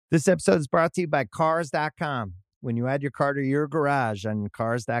This episode is brought to you by Cars.com. When you add your car to your garage on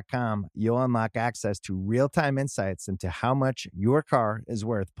Cars.com, you'll unlock access to real-time insights into how much your car is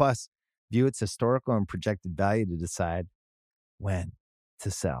worth. Plus, view its historical and projected value to decide when to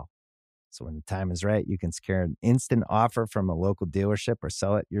sell. So when the time is right, you can secure an instant offer from a local dealership or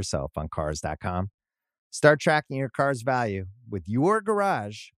sell it yourself on Cars.com. Start tracking your car's value with your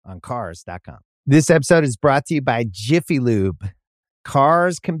garage on Cars.com. This episode is brought to you by Jiffy Lube.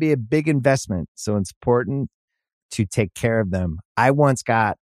 Cars can be a big investment, so it's important to take care of them. I once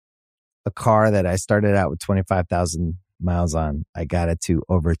got a car that I started out with 25,000 miles on. I got it to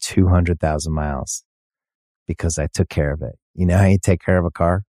over 200,000 miles because I took care of it. You know how you take care of a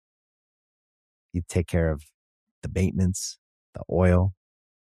car? You take care of the maintenance, the oil,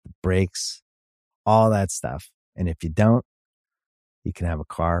 the brakes, all that stuff. And if you don't, you can have a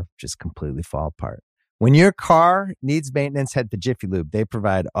car just completely fall apart. When your car needs maintenance, head to Jiffy Lube. They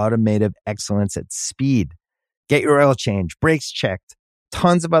provide automotive excellence at speed. Get your oil change, brakes checked,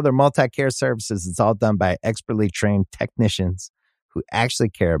 tons of other multi-care services. It's all done by expertly trained technicians who actually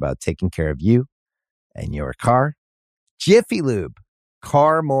care about taking care of you and your car. Jiffy Lube,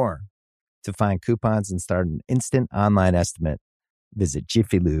 car more. To find coupons and start an instant online estimate, visit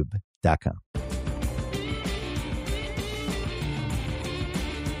jiffylube.com.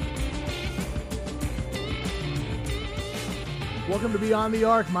 Welcome to Beyond the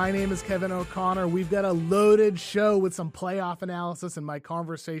Arc. My name is Kevin O'Connor. We've got a loaded show with some playoff analysis and my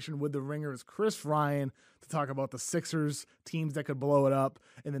conversation with the Ringer's Chris Ryan to talk about the Sixers, teams that could blow it up,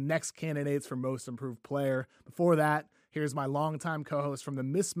 and the next candidates for most improved player. Before that, here's my longtime co-host from The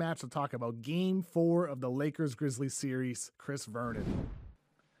Mismatch to talk about Game 4 of the Lakers-Grizzlies series, Chris Vernon.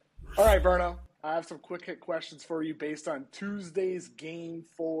 All right, Verno, I have some quick hit questions for you based on Tuesday's Game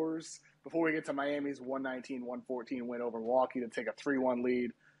 4s. Before we get to Miami's 119-114 win over Milwaukee to take a 3-1 lead,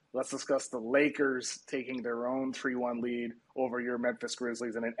 let's discuss the Lakers taking their own 3-1 lead over your Memphis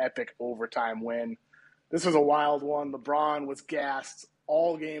Grizzlies in an epic overtime win. This was a wild one. LeBron was gassed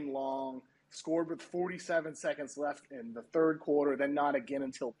all game long, scored with 47 seconds left in the third quarter, then not again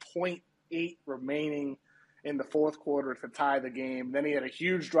until .8 remaining in the fourth quarter to tie the game. Then he had a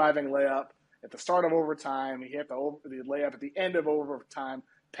huge driving layup at the start of overtime. He hit the layup at the end of overtime,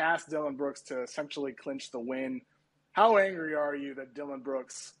 past Dillon Brooks to essentially clinch the win. How angry are you that Dillon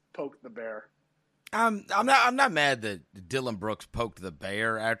Brooks poked the bear? I'm not mad that Dillon Brooks poked the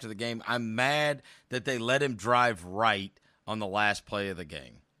bear after the game. I'm mad that they let him drive right on the last play of the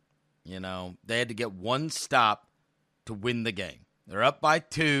game. You know, they had to get one stop to win the game. They're up by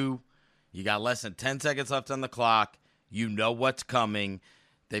 2. You got less than 10 seconds left on the clock. You know what's coming.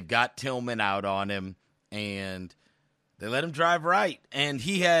 They've got Tillman out on him, and they let him drive right, and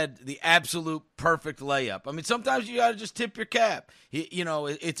he had the absolute perfect layup. I mean, sometimes you got to just tip your cap.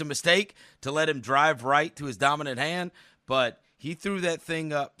 It's a mistake to let him drive right to his dominant hand, but he threw that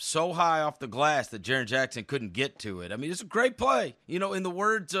thing up so high off the glass that Jaren Jackson couldn't get to it. I mean, it's a great play. You know, in the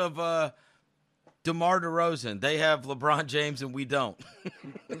words of DeMar DeRozan, they have LeBron James and we don't.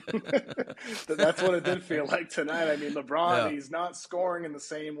 That's what it did feel like tonight. I mean, LeBron, He's not scoring in the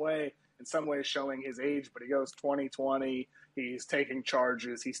same way. In some ways showing his age, but he goes 20-20. He's taking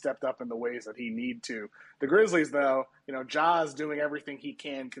charges. He stepped up in the ways that he need to. The Grizzlies, though, Ja's doing everything he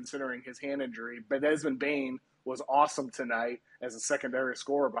can considering his hand injury. But Desmond Bane was awesome tonight as a secondary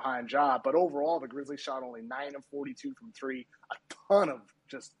scorer behind Ja. But overall, the Grizzlies shot only 9 of 42 from 3. A ton of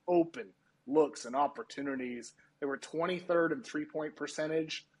just open looks and opportunities. They were 23rd in three-point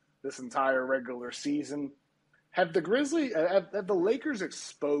percentage this entire regular season. Have the Lakers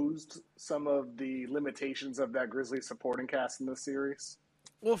exposed some of the limitations of that Grizzlies supporting cast in this series?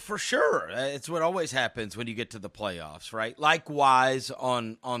 Well, for sure. It's what always happens when you get to the playoffs, right? Likewise,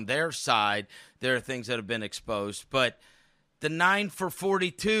 on their side, there are things that have been exposed. But the 9 for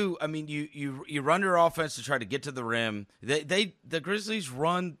 42, I mean, you run your offense to try to get to the rim. The Grizzlies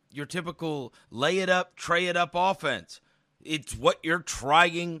run your typical lay it up, tray it up offense. It's what you're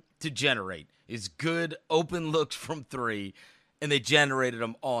trying to generate. Is good open looks from 3, and they generated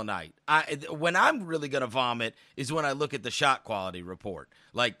them all night. When I'm really going to vomit is when I look at the shot quality report.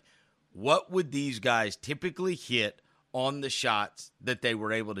 Like, what would these guys typically hit on the shots that they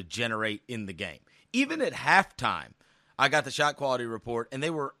were able to generate in the game? Even at halftime, I got the shot quality report, and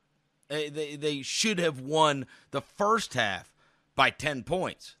they should have won the first half by 10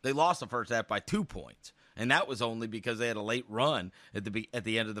 points. They lost the first half by 2 points. And that was only because they had a late run at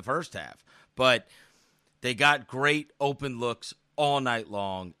the end of the first half. But they got great open looks all night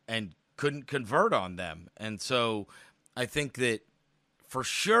long and couldn't convert on them. And so I think that for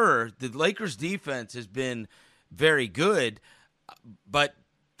sure the Lakers defense has been very good, but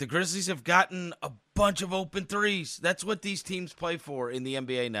the Grizzlies have gotten a bunch of open threes. That's what these teams play for in the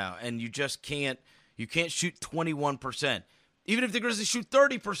NBA now, and you just can't shoot 21%. Even if the Grizzlies shoot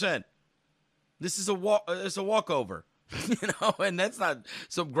 30%, this is it's a walkover, and that's not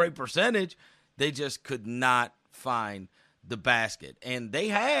some great percentage. They just could not find the basket, and they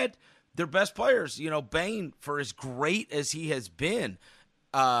had their best players. Bane, for as great as he has been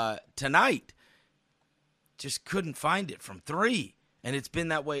tonight, just couldn't find it from three. And it's been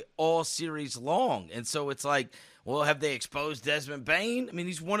that way all series long. And so it's like, well, have they exposed Desmond Bane? I mean,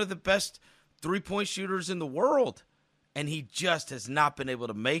 he's one of the best three-point shooters in the world. And he just has not been able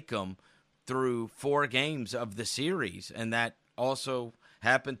to make them through 4 games of the series. And that also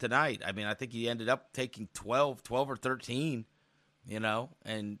happened tonight. I mean, I think he ended up taking 12 or 13,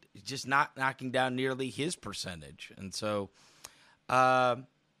 and just not knocking down nearly his percentage. And so,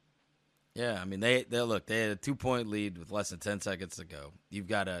 yeah, I mean, they had a 2-point lead with less than 10 seconds to go. You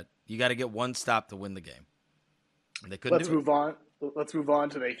got to get one stop to win the game. And they couldn't. Let's move on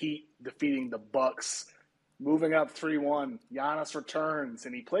to the Heat defeating the Bucks, moving up 3-1. Giannis returns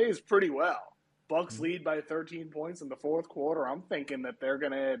and he plays pretty well. Bucks lead by 13 points in the fourth quarter. I'm thinking that they're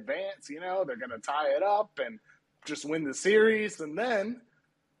going to advance. They're going to tie it up and just win the series. And then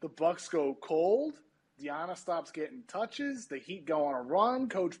the Bucks go cold. Giannis stops getting touches. The Heat go on a run.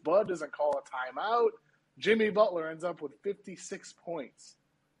 Coach Bud doesn't call a timeout. Jimmy Butler ends up with 56 points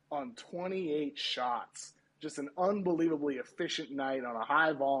on 28 shots. Just an unbelievably efficient night on a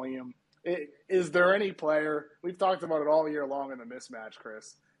high volume. Is there any player, we've talked about it all year long in the mismatch,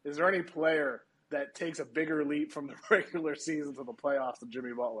 Chris, is there any player that takes a bigger leap from the regular season to the playoffs than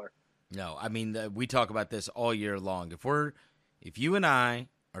Jimmy Butler? No, I mean, we talk about this all year long. If you and I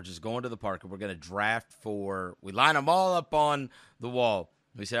are just going to the park and we're going to draft we line them all up on the wall.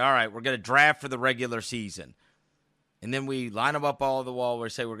 We say, all right, we're going to draft for the regular season. And then we line them up all on the wall. We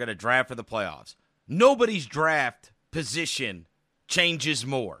say we're going to draft for the playoffs. Nobody's draft position changes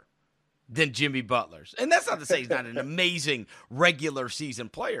more than Jimmy Butler's. And that's not to say he's not an amazing regular season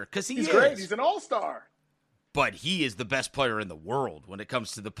player, because he's great. He's an all-star. But he is the best player in the world when it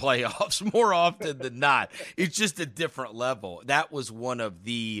comes to the playoffs more often than not. It's just a different level. That was one of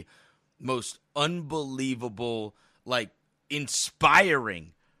the most unbelievable,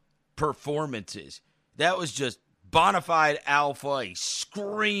 inspiring performances. That was just bona fide alpha. He's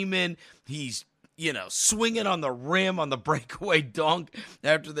screaming. He's, swinging on the rim on the breakaway dunk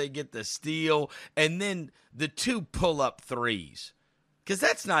after they get the steal. And then the 2 pull-up threes, because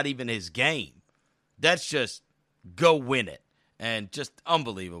that's not even his game. That's just go win it. And just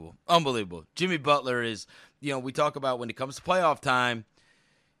unbelievable. Unbelievable. Jimmy Butler is, we talk about when it comes to playoff time,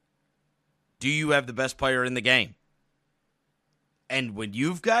 do you have the best player in the game? And when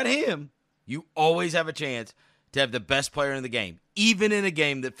you've got him, you always have a chance to have the best player in the game, even in a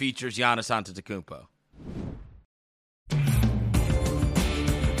game that features Giannis Antetokounmpo.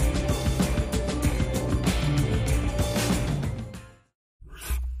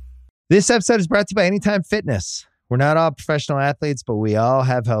 This episode is brought to you by Anytime Fitness. We're not all professional athletes, but we all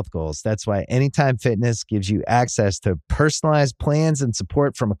have health goals. That's why Anytime Fitness gives you access to personalized plans and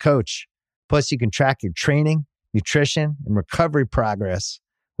support from a coach. Plus, you can track your training, nutrition, and recovery progress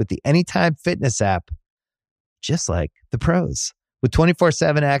with the Anytime Fitness app, just like the pros. With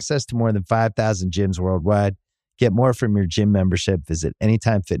 24/7 access to more than 5,000 gyms worldwide, get more from your gym membership. Visit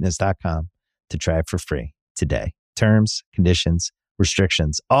anytimefitness.com to try it for free today. Terms, conditions,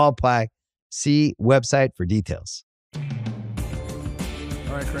 restrictions all apply. See website for details. All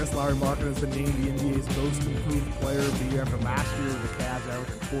right, Chris, Lauri Markkanen has been named the NBA's most improved player of the year after last year with the Cavs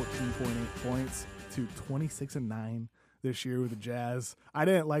averaging 14.8 points to 26-9 this year with the Jazz. I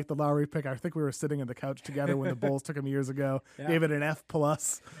didn't like the Lauri pick. I think we were sitting on the couch together when the Bulls took him years ago. Yeah. Gave it an F+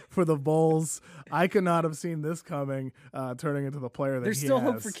 for the Bulls. I could not have seen this coming, turning into the player that There's he still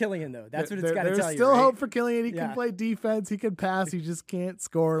has. hope for Killian, though. That's what it's got to tell you. There's still right? hope for Killian. He can play defense. He can pass. He just can't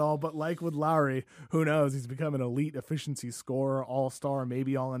score it all. But like with Lauri, who knows? He's become an elite efficiency scorer, all-star,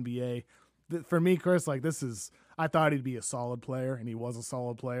 maybe all-NBA. For me, Chris, I thought he'd be a solid player, and he was a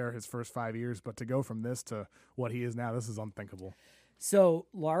solid player his first 5 years. But to go from this to what he is now, this is unthinkable. So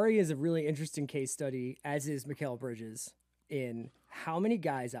Lauri is a really interesting case study, as is Mikal Bridges, in how many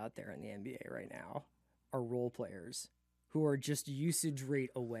guys out there in the NBA right now are role players who are just usage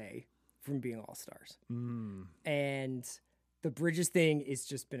rate away from being all-stars. And the Bridges thing has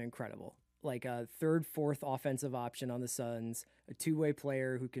just been incredible. Like a third, fourth offensive option on the Suns, a two-way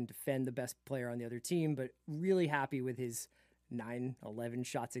player who can defend the best player on the other team, but really happy with his 9, 11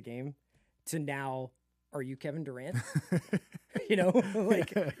 shots a game, to now, are you Kevin Durant?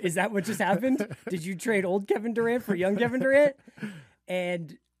 Is that what just happened? Did you trade old Kevin Durant for young Kevin Durant?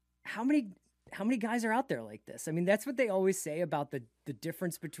 And how many guys are out there like this? I mean, that's what they always say about the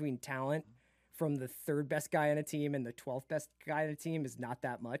difference between talent from the third best guy on a team and the 12th best guy on a team is not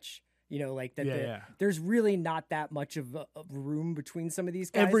that much. You know, like that. There's really not that much of room between some of these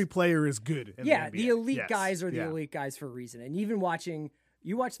guys. Every player is good. In yeah, the NBA. Elite guys are the elite guys for a reason. And even watch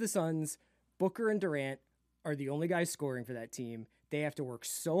the Suns, Booker and Durant are the only guys scoring for that team. They have to work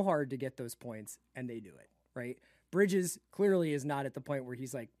so hard to get those points, and they do it, right? Bridges clearly is not at the point where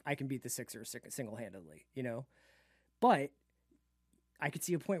he's like, I can beat the Sixers single-handedly, you know? But I could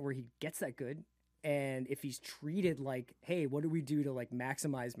see a point where he gets that good. And if he's treated like, hey, what do we do to like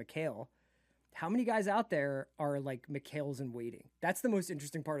maximize Mikal? How many guys out there are like Mikal's in waiting? That's the most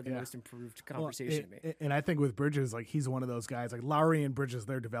interesting part of the most improved conversation to me. And I think with Bridges, like he's one of those guys. Like Lowry and Bridges,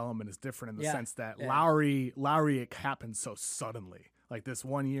 their development is different in the sense that Lowry, it happened so suddenly. Like this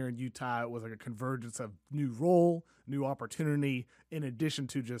 1 year in Utah, it was like a convergence of new role, new opportunity, in addition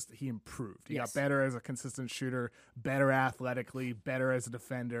to just he improved. He got better as a consistent shooter, better athletically, better as a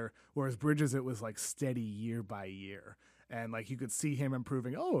defender. Whereas Bridges, it was like steady year by year. And like you could see him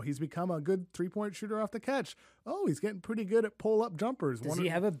improving. Oh, he's become a good 3-point shooter off the catch. Oh, he's getting pretty good at pull-up jumpers. Does he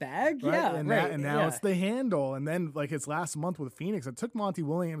have a bag? Right? Yeah, and now it's the handle. And then like his last month with Phoenix, it took Monty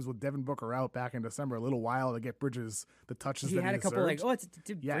Williams with Devin Booker out back in December a little while to get Bridges the touches he that had he a couple deserved. like,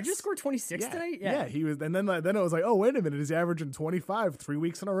 did Bridges score 26 tonight? Yeah, he was. And then it was like, oh, wait a minute, he's averaging 25 3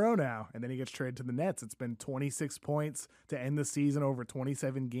 weeks in a row now. And then he gets traded to the Nets. It's been 26 points to end the season over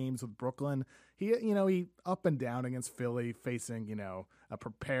 27 games with Brooklyn. He up and down against Philly, facing, a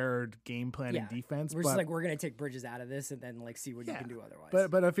prepared game planning defense. We're just like, we're going to take Bridges out of this and then like see what you can do otherwise.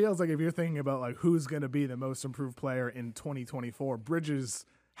 But it feels like if you're thinking about like who's going to be the most improved player in 2024, Bridges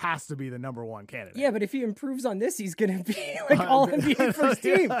has to be the number one candidate. Yeah, but if he improves on this, he's going to be like all NBA first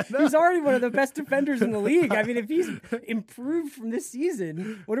team. He's already one of the best defenders in the league. I mean, if he's improved from this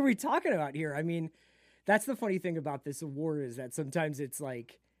season, what are we talking about here? I mean, that's the funny thing about this award is that sometimes it's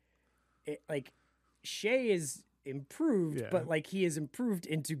like Shea is improved, but like he is improved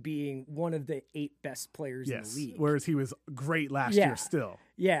into being one of the 8 best players in the league. Whereas he was great last year still.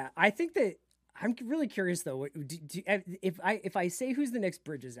 Yeah, I think that I'm really curious though. If I say who's the next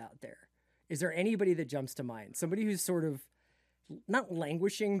Bridges out there, is there anybody that jumps to mind? Somebody who's sort of not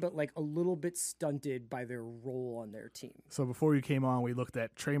languishing, but like a little bit stunted by their role on their team. So before you came on, we looked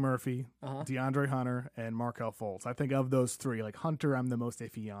at Trey Murphy, DeAndre Hunter, and Markelle Fultz. I think of those three, like Hunter, I'm the most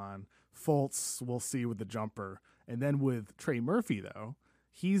iffy on. Fultz, we'll see with the jumper. And then with Trey Murphy, though,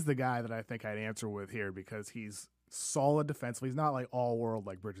 he's the guy that I think I'd answer with here because he's solid defensively. He's not like all world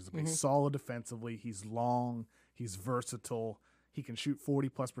like Bridges, but he's solid defensively. He's long. He's versatile. He can shoot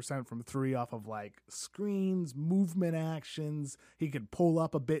 40+% from 3 off of like screens, movement actions. He can pull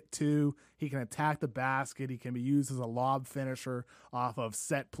up a bit too. He can attack the basket. He can be used as a lob finisher off of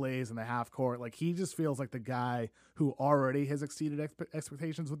set plays in the half court. Like he just feels like the guy who already has exceeded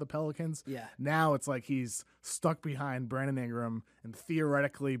expectations with the Pelicans. Yeah. Now it's like he's stuck behind Brandon Ingram and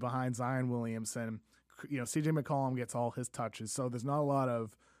theoretically behind Zion Williamson. CJ McCollum gets all his touches. So there's not a lot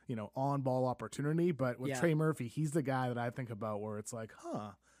of on-ball opportunity, but with Trey Murphy, he's the guy that I think about where it's like,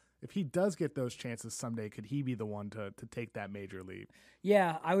 if he does get those chances someday, could he be the one to take that major leap?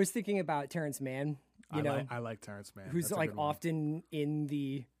 Yeah, I was thinking about Terrence Mann. I like Terrence Mann. Who's like often in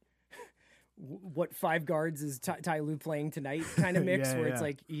the what 5 guards is Ty Lue playing tonight kind of mix where it's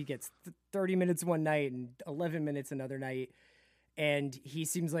like he gets 30 minutes one night and 11 minutes another night. And he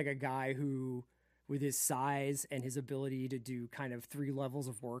seems like a guy who, with his size and his ability to do kind of 3 levels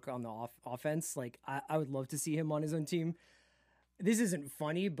of work on the offense, like I would love to see him on his own team. This isn't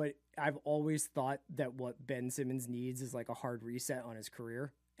funny, but I've always thought that what Ben Simmons needs is like a hard reset on his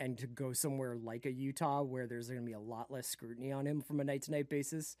career and to go somewhere like a Utah where there's going to be a lot less scrutiny on him from a night-to-night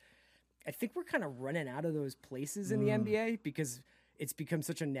basis. I think we're kind of running out of those places in the NBA because it's become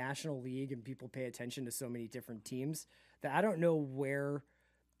such a national league and people pay attention to so many different teams that I don't know where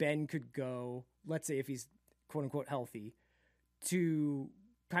Ben could go, let's say if he's quote unquote healthy, to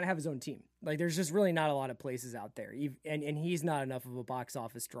kind of have his own team. Like there's just really not a lot of places out there. And he's not enough of a box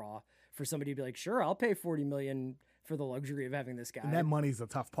office draw for somebody to be like, sure, I'll pay $40 million for the luxury of having this guy. And that money's the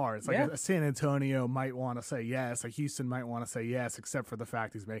tough part. It's like San Antonio might want to say yes, like Houston might want to say yes, except for the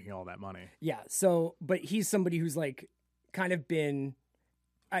fact he's making all that money. Yeah. So, but he's somebody who's like kind of been,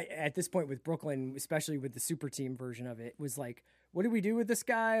 at this point with Brooklyn, especially with the super team version of it, was like, what do we do with this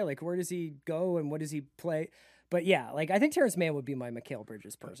guy? Like, where does he go and what does he play? But yeah, like I think Terrence Mann would be my Mikal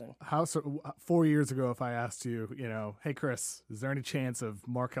Bridges person. 4 years ago, if I asked you, hey Chris, is there any chance of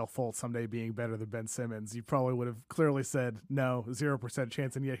Markelle Fultz someday being better than Ben Simmons? You probably would have clearly said no, 0%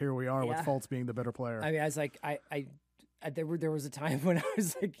 chance, and yet here we are with Fultz being the better player. I mean, I was like, There was a time when I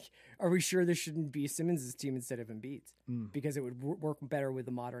was like, are we sure this shouldn't be Simmons' team instead of Embiid's? Because it would work better with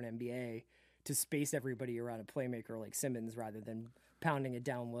the modern NBA to space everybody around a playmaker like Simmons rather than pounding it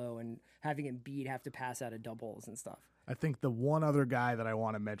down low and having Embiid have to pass out of doubles and stuff. I think the one other guy that I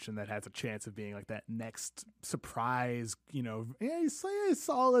want to mention that has a chance of being like that next surprise, he's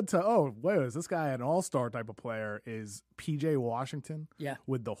solid to, wait, is this guy an all-star type of player, is PJ Washington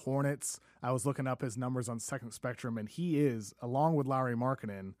with the Hornets. I was looking up his numbers on Second Spectrum, and he is, along with Lauri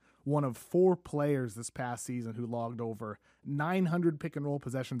Markkanen, one of 4 players this past season who logged over 900 pick-and-roll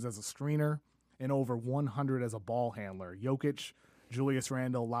possessions as a screener and over 100 as a ball handler. Jokic, Julius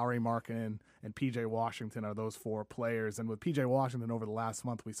Randle, Lauri Markkanen, and PJ Washington are those 4 players. And with PJ Washington over the last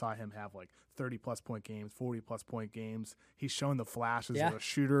month, we saw him have like 30-plus point games, 40-plus point games. He's shown the flashes as a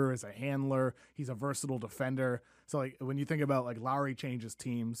shooter, as a handler. He's a versatile defender. So like when you think about like Lauri changes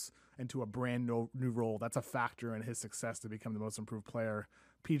teams into a brand new role, that's a factor in his success to become the most improved player.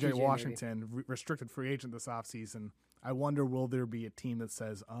 PJ Washington, restricted free agent this offseason. I wonder, will there be a team that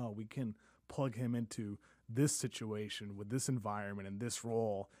says, we can plug him into this situation with this environment and this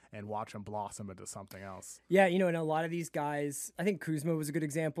role and watch him blossom into something else? Yeah, and a lot of these guys, I think Kuzma was a good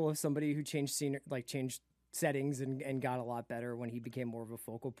example of somebody who changed settings and got a lot better when he became more of a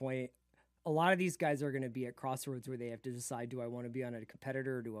focal point. A lot of these guys are going to be at crossroads where they have to decide, do I want to be on a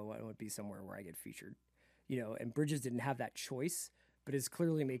competitor or do I want to be somewhere where I get featured? And Bridges didn't have that choice, but is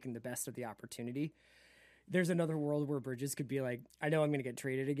clearly making the best of the opportunity. There's another world where Bridges could be like, I know I'm going to get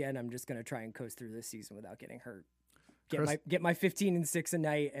traded again. I'm just going to try and coast through this season without getting hurt. Get my 15 and 6 a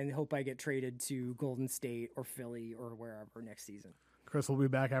night and hope I get traded to Golden State or Philly or wherever next season. Chris, we'll be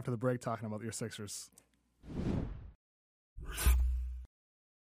back after the break talking about your Sixers.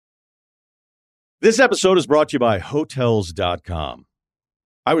 This episode is brought to you by Hotels.com.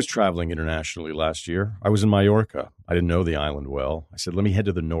 I was traveling internationally last year. I was in Mallorca. I didn't know the island well. I said, let me head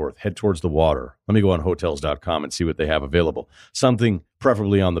to the north, head towards the water. Let me go on Hotels.com and see what they have available. Something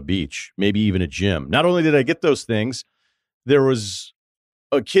preferably on the beach, maybe even a gym. Not only did I get those things, there was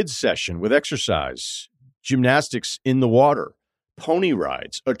a kids session with exercise, gymnastics in the water, pony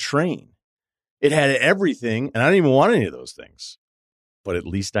rides, a train. It had everything, and I didn't even want any of those things. But at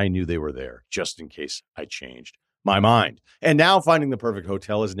least I knew they were there, just in case I changed my mind. And now finding the perfect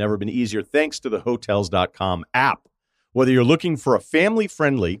hotel has never been easier thanks to the Hotels.com app. Whether you're looking for a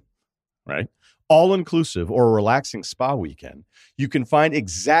family-friendly, all-inclusive or a relaxing spa weekend, you can find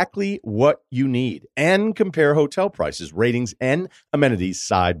exactly what you need and compare hotel prices, ratings, and amenities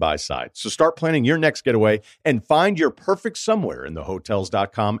side by side. So start planning your next getaway and find your perfect somewhere in the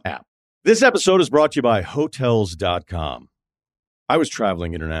Hotels.com app. This episode is brought to you by Hotels.com. I was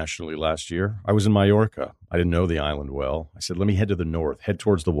traveling internationally last year. I was in Mallorca. I didn't know the island well. I said, let me head to the north, head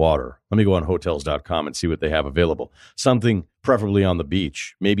towards the water. Let me go on Hotels.com and see what they have available. Something preferably on the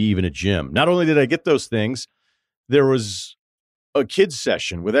beach, maybe even a gym. Not only did I get those things, there was a kids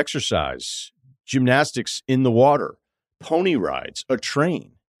session with exercise, gymnastics in the water, pony rides, a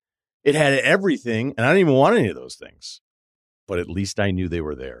train. It had everything, and I didn't even want any of those things. But at least I knew they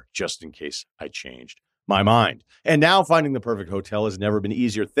were there, just in case I changed my mind. And now finding the perfect hotel has never been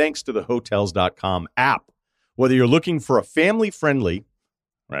easier thanks to the Hotels.com app. Whether you're looking for a family-friendly,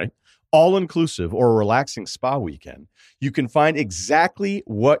 all-inclusive or a relaxing spa weekend, you can find exactly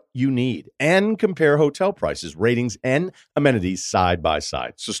what you need and compare hotel prices, ratings, and amenities side by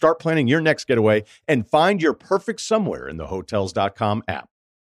side. So start planning your next getaway and find your perfect somewhere in the Hotels.com app.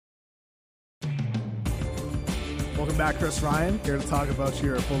 Welcome back, Chris Ryan, here to talk about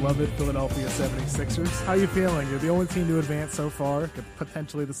your beloved Philadelphia 76ers. How are you feeling? You're the only team to advance so far,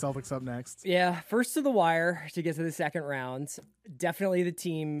 potentially the Celtics up next. Yeah, first to the wire to get to the second round. Definitely the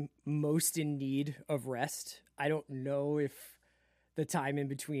team most in need of rest. I don't know if the time in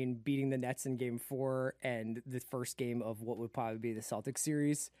between beating the Nets in Game 4 and the first game of what would probably be the Celtics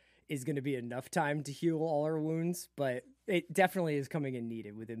series is going to be enough time to heal all our wounds, but it definitely is coming in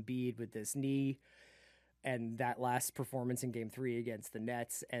needed with Embiid, with this knee, and that last performance in Game 3 against the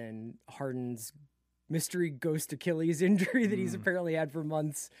Nets, and Harden's mystery ghost Achilles injury that he's apparently had for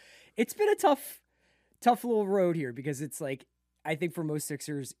months. It's been a tough little road here because it's like, I think for most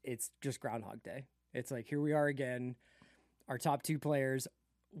Sixers, it's just Groundhog Day. It's like, here we are again. Our top 2 players,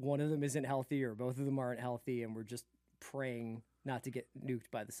 one of them isn't healthy or both of them aren't healthy, and we're just praying not to get nuked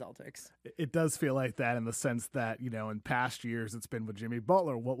by the Celtics. It does feel like that in the sense that, in past years it's been with Jimmy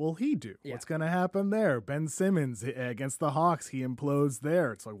Butler. What will he do? Yeah. What's going to happen there? Ben Simmons against the Hawks, he implodes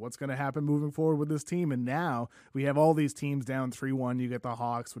there. It's like, what's going to happen moving forward with this team? And now we have all these teams down 3-1. You get the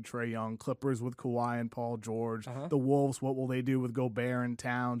Hawks with Trae Young, Clippers with Kawhi and Paul George, the Wolves, what will they do with Gobert and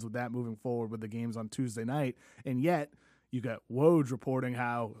Towns with that moving forward with the games on Tuesday night? And yet You got Woj reporting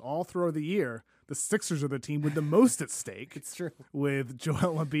how all through the year, the Sixers are the team with the most at stake. It's true. With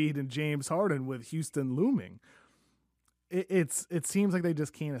Joel Embiid and James Harden, with Houston looming. It seems like they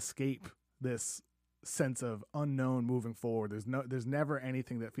just can't escape this sense of unknown moving forward. There's never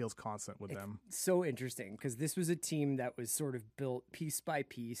anything that feels constant with them. So interesting, because this was a team that was sort of built piece by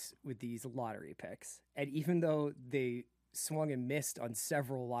piece with these lottery picks. And even though they swung and missed on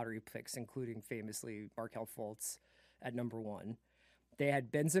several lottery picks, including famously Markelle Fultz at number 1, they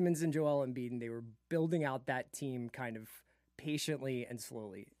had Ben Simmons and Joel Embiid, and they were building out that team kind of patiently and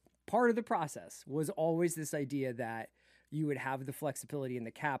slowly. Part of the process was always this idea that you would have the flexibility and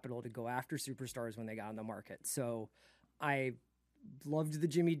the capital to go after superstars when they got on the market. So I loved the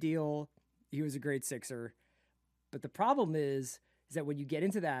Jimmy deal. He was a great Sixer. But the problem is that when you get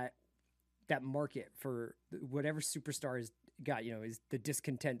into that market for whatever superstar is the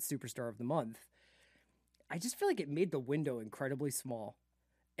discontent superstar of the month, I just feel like it made the window incredibly small.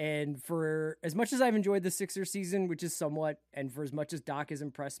 And for as much as I've enjoyed the Sixers season, which is somewhat, and for as much as Doc has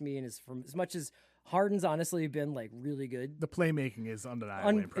impressed me, and as much as Harden's honestly been like really good, the playmaking is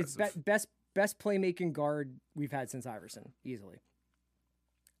undeniably impressive. It's best playmaking guard we've had since Iverson, easily.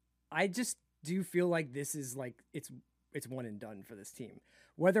 I just do feel like this is like it's one and done for this team.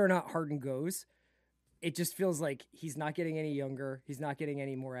 Whether or not Harden goes, it just feels like he's not getting any younger. He's not getting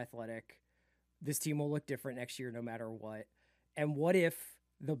any more athletic. This team will look different next year no matter what. And what if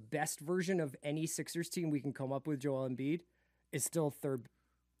the best version of any Sixers team we can come up with, Joel Embiid, is still third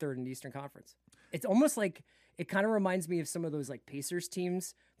in the Eastern Conference? It's almost like, it kind of reminds me of some of those like Pacers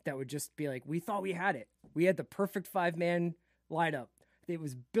teams that would just be like, we thought we had it. We had the perfect 5-man lineup. It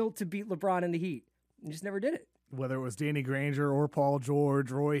was built to beat LeBron and the Heat. And just never did it. Whether it was Danny Granger or Paul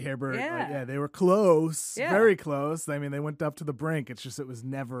George, Roy Hibbert, Yeah. They were close, Yeah. very close. I mean, they went up to the brink. It's just it was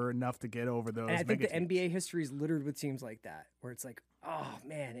never enough to get over those. And I think the teams. NBA history is littered with teams like that, where it's like, oh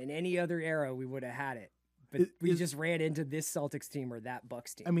man, in any other era we would have had it, but we just ran into this Celtics team or that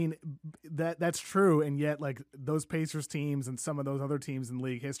Bucks team. I mean, that's true, and yet like those Pacers teams and some of those other teams in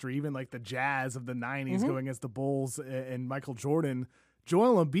league history, even like the Jazz of the '90s going against the Bulls and Michael Jordan.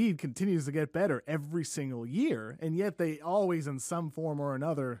 Joel Embiid continues to get better every single year, and yet they always, in some form or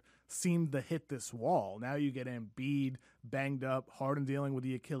another, seem to hit this wall. Now you get Embiid banged up, Harden dealing with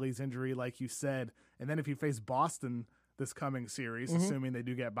the Achilles injury, like you said, and then if you face Boston this coming series, assuming they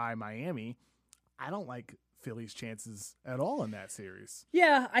do get by Miami, I don't like Philly's chances at all in that series.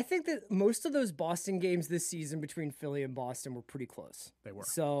 Yeah, I think that most of those Boston games this season between Philly and Boston were pretty close. They were.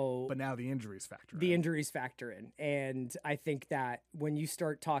 So, but now the injuries factor the in. injuries factor in. And I think that when you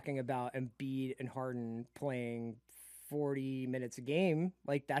start talking about Embiid and Harden playing 40 minutes a game,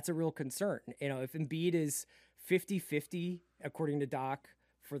 like that's a real concern. You know, if Embiid is 50-50, according to Doc,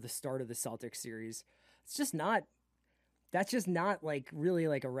 for the start of the Celtics series, that's just not like really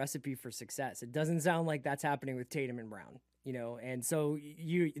like a recipe for success. It doesn't sound like that's happening with Tatum and Brown, you know? And so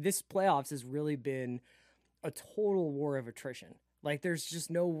this playoffs has really been a total war of attrition. Like there's just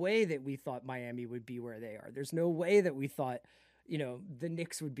no way that we thought Miami would be where they are. There's no way that we thought, you know, the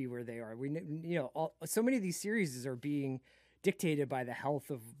Knicks would be where they are. So many of these series are being dictated by the health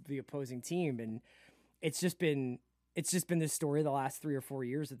of the opposing team. And it's just been this story the last 3 or 4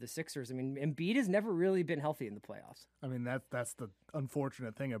 years of the Sixers. I mean, Embiid has never really been healthy in the playoffs. I mean, that's the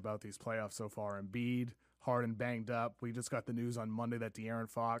unfortunate thing about these playoffs so far. Embiid, Harden banged up. We just got the news on Monday that De'Aaron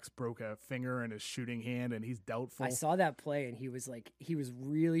Fox broke a finger in his shooting hand, and he's doubtful. I saw that play, and he was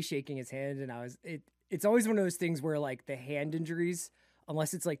really shaking his hand, and it's always one of those things where like the hand injuries,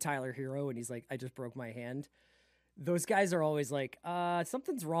 unless it's like Tyler Hero, and he's like, I just broke my hand. Those guys are always like,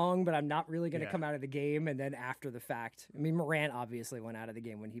 something's wrong, but I'm not really going to come out of the game. And then after the fact, I mean, Morant obviously went out of the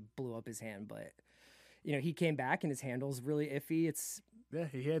game when he blew up his hand, but you know, he came back and his handle's really iffy.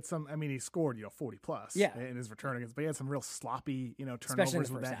 He had some, I mean, he scored, 40 plus in his return against, but he had some real sloppy,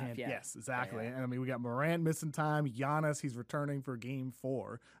 turnovers with that hand. Yeah. Yes, exactly. Yeah. And I mean, we got Morant missing time. Giannis, he's returning for game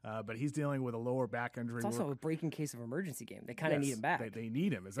 4, but he's dealing with a lower back injury. It's also a breaking case of emergency game. They kind of need him back. They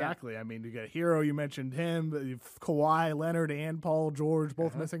need him, exactly. Yeah. I mean, you got Hero, you mentioned him, Kawhi Leonard and Paul George,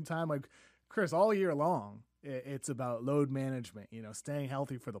 both missing time. Like, Chris, all year long, it's about load management, staying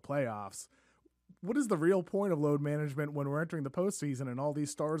healthy for the playoffs. What is the real point of load management when we're entering the postseason and all these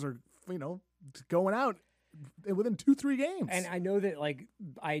stars are, going out within 2-3 games? And I know that, like,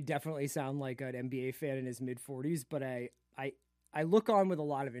 I definitely sound like an NBA fan in his mid-40s, but I look on with a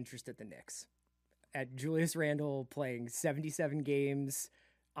lot of interest at the Knicks. At Julius Randle playing 77 games,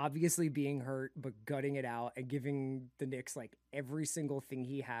 obviously being hurt, but gutting it out and giving the Knicks, like, every single thing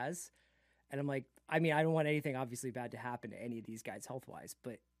he has. And I'm like, I mean, I don't want anything obviously bad to happen to any of these guys health-wise,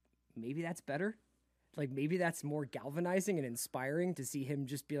 but maybe that's better. like maybe that's more galvanizing and inspiring to see him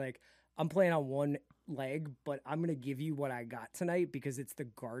just be like, I'm playing on one leg, but I'm going to give you what I got tonight because it's the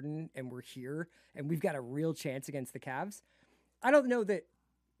Garden and we're here and we've got a real chance against the Cavs. I don't know that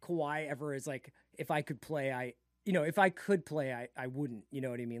Kawhi ever is like, if I could play, I wouldn't, you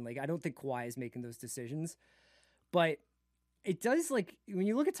know what I mean? Like, I don't think Kawhi is making those decisions, but it does, like, when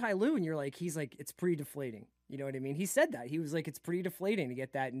you look at Ty Lue and you're like, he's like, it's pretty deflating. You know what I mean? He said that. He was like, it's pretty deflating to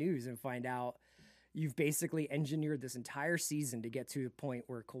get that news and find out you've basically engineered this entire season to get to a point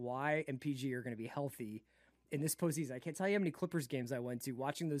where Kawhi and PG are going to be healthy in this postseason. I can't tell you how many Clippers games I went to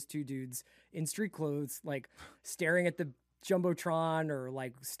watching those two dudes in street clothes, like staring at the Jumbotron or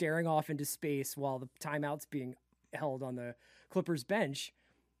like staring off into space while the timeout's being held on the Clippers bench.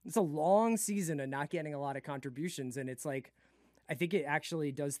 It's a long season of not getting a lot of contributions. And it's like, I think it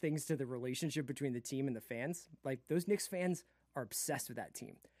actually does things to the relationship between the team and the fans. Like those Knicks fans are obsessed with that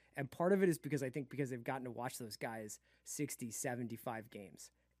team. And part of it is because they've gotten to watch those guys 60, 75 games.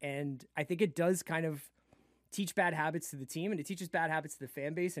 And I think it does kind of teach bad habits to the team, and it teaches bad habits to the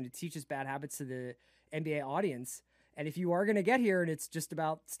fan base, and it teaches bad habits to the NBA audience. And if you are going to get here and it's just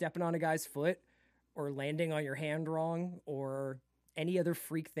about stepping on a guy's foot or landing on your hand wrong or any other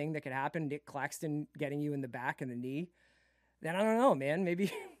freak thing that could happen, Nick Claxton getting you in the back and the knee, then I don't know, man.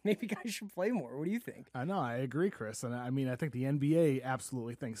 Maybe guys should play more. What do you think? I know. I agree, Chris. And I mean, I think the NBA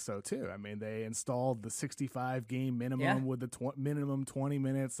absolutely thinks so too. I mean, they installed the 65 game minimum with the minimum 20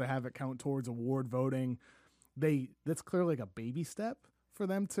 minutes to have it count towards award voting. That's clearly like a baby step for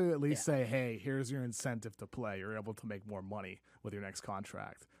them to at least say, hey, here's your incentive to play. You're able to make more money with your next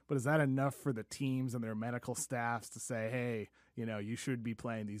contract. But is that enough for the teams and their medical staffs to say, hey, you know, you should be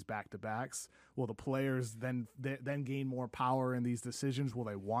playing these back-to-backs? Will the players then gain more power in these decisions? Will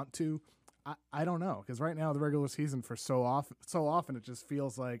they want to? I don't know, because right now the regular season for so often it just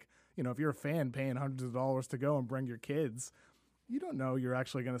feels like, you know, if you're a fan paying hundreds of dollars to go and bring your kids, you don't know you're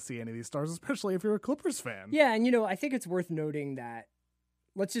actually going to see any of these stars, especially if you're a Clippers fan. Yeah, and, you know, I think it's worth noting that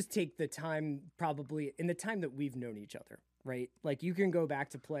let's just take the time, probably in the time that we've known each other, right? Like you can go back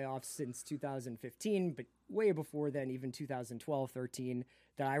to playoffs since 2015, but way before then, even 2012, 13,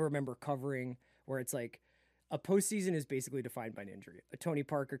 that I remember covering, where it's like a postseason is basically defined by an injury. A Tony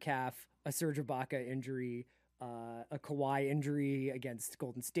Parker calf, a Serge Ibaka injury, a Kawhi injury against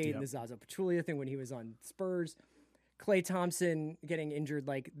Golden State, and the Zaza Pachulia thing when he was on Spurs. Klay Thompson getting injured.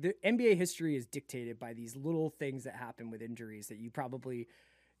 Like the NBA history is dictated by these little things that happen with injuries that you probably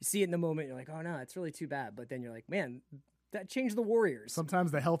see it in the moment. You're like, oh no, it's really too bad. But then you're like, man, that changed the Warriors.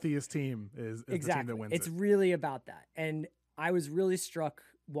 Sometimes the healthiest team is the team that wins. It's really about that. And I was really struck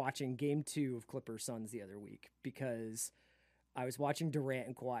watching Game 2 of Clippers Suns the other week because I was watching Durant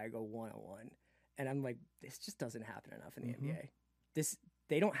and Kawhi go one-on-one. And I'm like, this just doesn't happen enough in the NBA.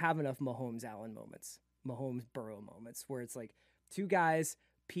 They don't have enough Mahomes-Allen moments. Mahomes-Burrow moments where it's like two guys,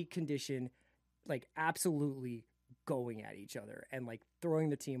 peak condition, like absolutely going at each other and like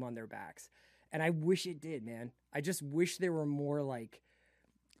throwing the team on their backs. And I wish it did, man. I just wish there were more like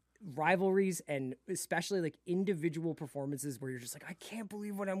rivalries and especially like individual performances where you're just like, I can't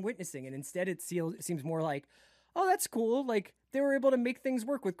believe what I'm witnessing. And instead it seems more like, oh, that's cool. Like they were able to make things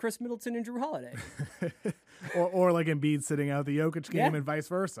work with Chris Middleton and Drew Holiday. or like Embiid sitting out the Jokic game and vice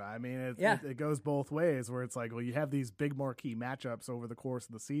versa. I mean, it goes both ways where it's like, well, you have these big marquee matchups over the course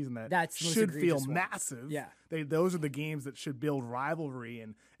of the season that should feel massive. Yeah. Those are the games that should build rivalry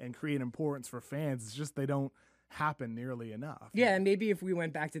and create importance for fans. It's just they don't happen nearly enough. Yeah, and maybe if we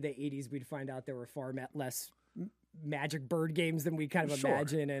went back to the 80s, we'd find out there were far less Magic Bird games than we kind of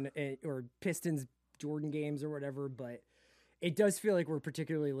imagine and or Pistons Jordan games or whatever, but it does feel like we're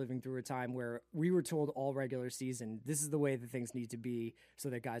particularly living through a time where we were told all regular season, this is the way that things need to be so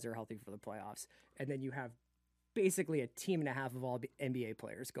that guys are healthy for the playoffs. And then you have basically a team and a half of all NBA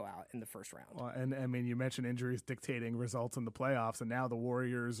players go out in the first round. Well, and I mean, you mentioned injuries dictating results in the playoffs, and now the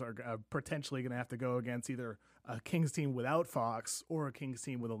Warriors are potentially going to have to go against either a Kings team without Fox or a Kings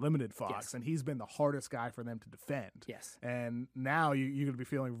team with a limited Fox, and he's been the hardest guy for them to defend. Yes. And now you're going to be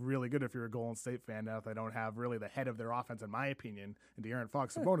feeling really good if you're a Golden State fan now that they don't have really the head of their offense, in my opinion, and De'Aaron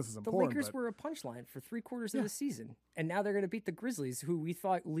Fox. The bonus is important. The Lakers were a punchline for 3/4 of the season, and now they're going to beat the Grizzlies, who we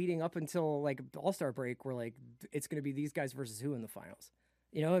thought leading up until like All-Star break were like, it's going to be these guys versus who in the finals.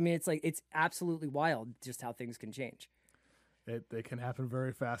 You know, I mean, it's like, it's absolutely wild just how things can change. They can happen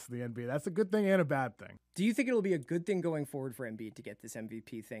very fast in the NBA. That's a good thing and a bad thing. Do you think it'll be a good thing going forward for Embiid to get this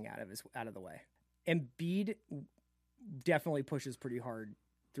MVP thing out of the way? Embiid definitely pushes pretty hard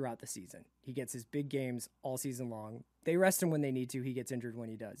throughout the season. He gets his big games all season long. They rest him when they need to. He gets injured when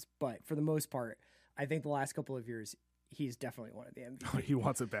he does. But for the most part, I think the last couple of years, he's definitely one of the MVP. Oh, he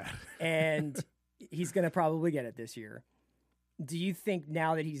wants it bad. And he's going to probably get it this year. Do you think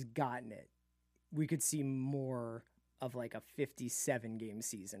now that he's gotten it, we could see more of like a 57-game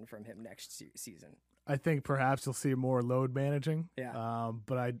season from him next season? I think perhaps you'll see more load managing. Yeah.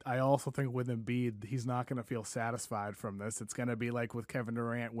 But I also think with Embiid, he's not going to feel satisfied from this. It's going to be like with Kevin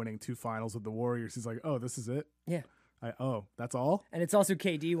Durant winning 2 finals with the Warriors. He's like, oh, this is it? Yeah. That's all? And it's also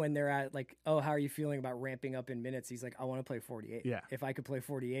KD when they're at like, oh, how are you feeling about ramping up in minutes? He's like, I want to play 48. Yeah. If I could play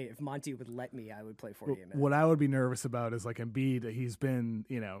 48, if Monty would let me, I would play 48 minutes. What I would be nervous about is like Embiid. He's been,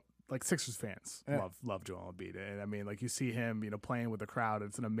 like Sixers fans love Joel Embiid. And I mean, like you see him, playing with the crowd.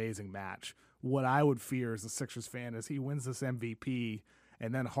 It's an amazing match. What I would fear as a Sixers fan is he wins this MVP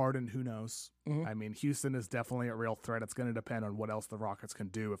and then Harden, who knows? Mm-hmm. I mean, Houston is definitely a real threat. It's going to depend on what else the Rockets can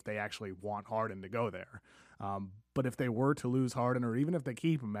do if they actually want Harden to go there. But if they were to lose Harden, or even if they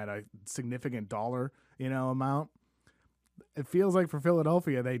keep him at a significant dollar, amount, it feels like for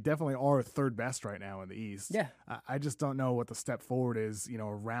Philadelphia, they definitely are third best right now in the East. Yeah. I just don't know what the step forward is,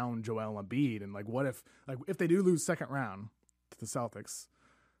 around Joel Embiid. And like, what if they do lose second round to the Celtics,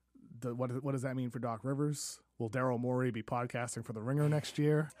 what does that mean for Doc Rivers? Will Daryl Morey be podcasting for the Ringer next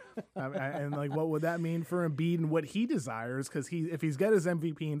year? And like, what would that mean for Embiid and what he desires? Because if he's got his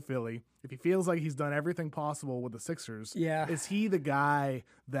MVP in Philly, if he feels like he's done everything possible with the Sixers, is he the guy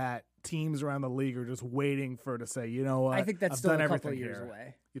that teams around the league are just waiting for to say, you know what? I think that's I've still done a couple everything of years here.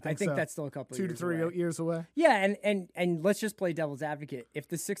 away. You think I think so? that's still a couple of 2 years to 3 away. years away. Yeah, and let's just play devil's advocate. If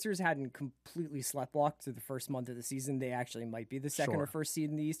the Sixers hadn't completely sleptwalked through the first month of the season, they actually might be the second or first seed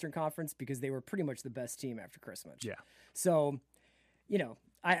in the Eastern Conference because they were pretty much the best team after Christmas. Yeah. So,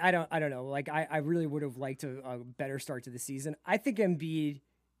 I don't know. Like I really would have liked a better start to the season. I think Embiid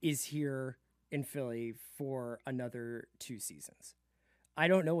is here in Philly for another 2 seasons. I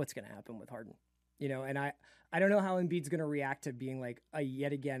don't know what's going to happen with Harden. And I don't know how Embiid's going to react to being like,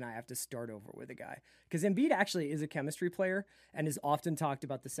 yet again, I have to start over with a guy. Because Embiid actually is a chemistry player and has often talked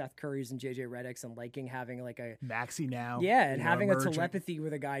about the Seth Currys and JJ Redicks and liking having like a Maxey now. Yeah, and having emerging. a telepathy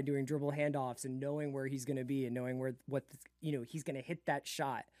with a guy doing dribble handoffs and knowing where he's going to be and knowing he's going to hit that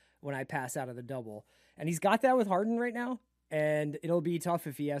shot when I pass out of the double. And he's got that with Harden right now. And it'll be tough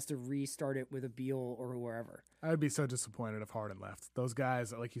if he has to restart it with a Beal or wherever. I'd be so disappointed if Harden left. Those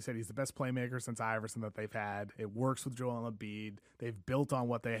guys, like you said, he's the best playmaker since Iverson that they've had. It works with Joel Embiid. They've built on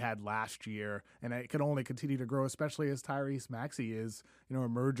what they had last year, and it can only continue to grow, especially as Tyrese Maxey is,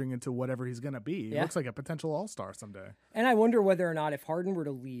 emerging into whatever he's going to be. He looks like a potential all-star someday. And I wonder whether or not if Harden were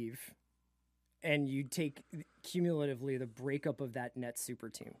to leave and you take cumulatively the breakup of that Nets super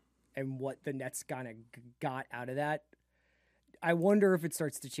team and what the Nets kind of got out of that, I wonder if it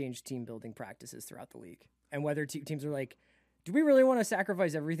starts to change team building practices throughout the league and whether teams are like, do we really want to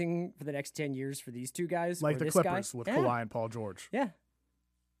sacrifice everything for the next 10 years for these 2 guys? Like the this Clippers guy? with Kawhi and Paul George. Yeah.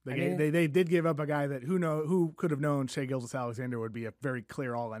 They did give up a guy that who could have known Shai Gilgeous-Alexander would be a very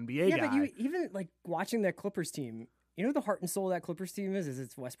clear all NBA guy. Yeah, but even like watching that Clippers team, who the heart and soul of that Clippers team is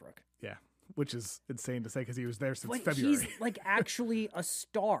it's Westbrook. Yeah. Which is insane to say because he was there since but February. He's like actually a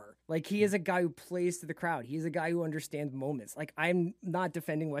star. Like he is a guy who plays to the crowd. He is a guy who understands moments. Like I'm not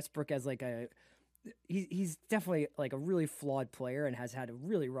defending Westbrook as like he's definitely like a really flawed player and has had a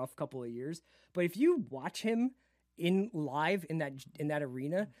really rough couple of years. But if you watch him live in that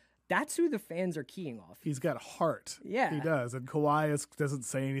arena, that's who the fans are keying off. He's got heart. Yeah. He does. And Kawhi doesn't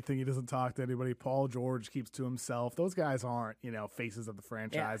say anything. He doesn't talk to anybody. Paul George keeps to himself. Those guys aren't, faces of the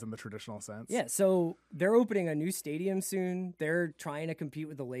franchise in the traditional sense. Yeah, so they're opening a new stadium soon. They're trying to compete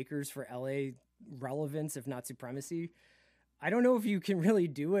with the Lakers for LA relevance, if not supremacy. I don't know if you can really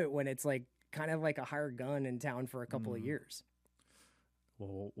do it when it's like kind of like a hired gun in town for a couple of years.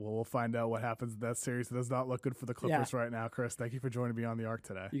 Well, we'll find out what happens in that series. It does not look good for the Clippers right now. Chris, thank you for joining me on the Arc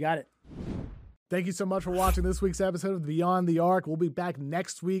today. You got it. Thank you so much for watching this week's episode of Beyond the Arc. We'll be back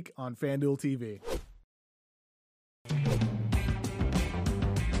next week on FanDuel TV.